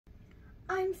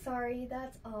I'm sorry,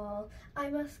 that's all. I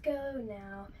must go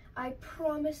now. I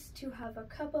promised to have a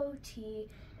cup of tea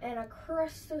and a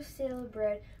crust of stale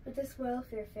bread with this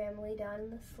welfare family down in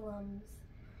the slums.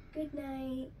 Good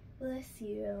night. Bless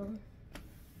you.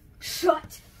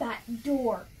 Shut that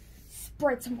door.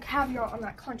 Spread some caviar on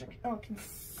that contract and I'll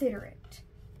consider it.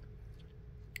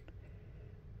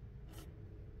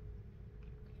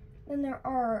 Then there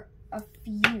are a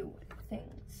few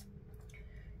things.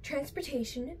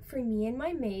 Transportation for me and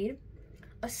my maid,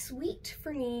 a suite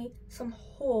for me, some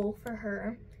hole for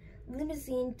her,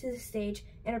 limousine to the stage,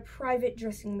 and a private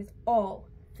dressing with all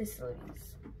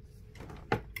facilities.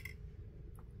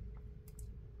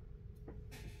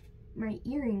 My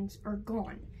earrings are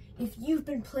gone. If you've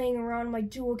been playing around my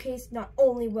jewel case, not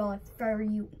only will I fire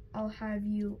you, I'll have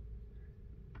you.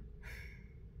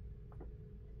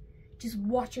 Just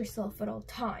watch yourself at all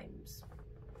times.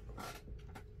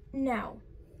 Now,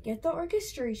 get the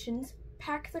orchestrations,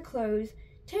 pack the clothes,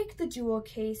 take the jewel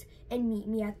case, and meet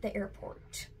me at the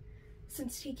airport.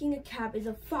 Since taking a cab is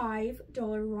a $5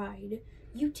 ride,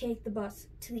 you take the bus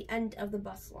to the end of the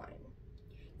bus line.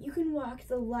 You can walk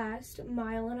the last 1.5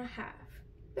 miles.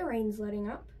 The rain's letting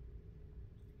up.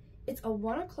 It's a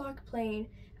 1 o'clock plane,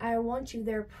 and I want you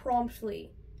there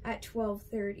promptly at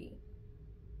 12:30.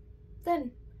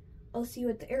 Then, I'll see you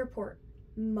at the airport,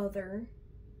 mother.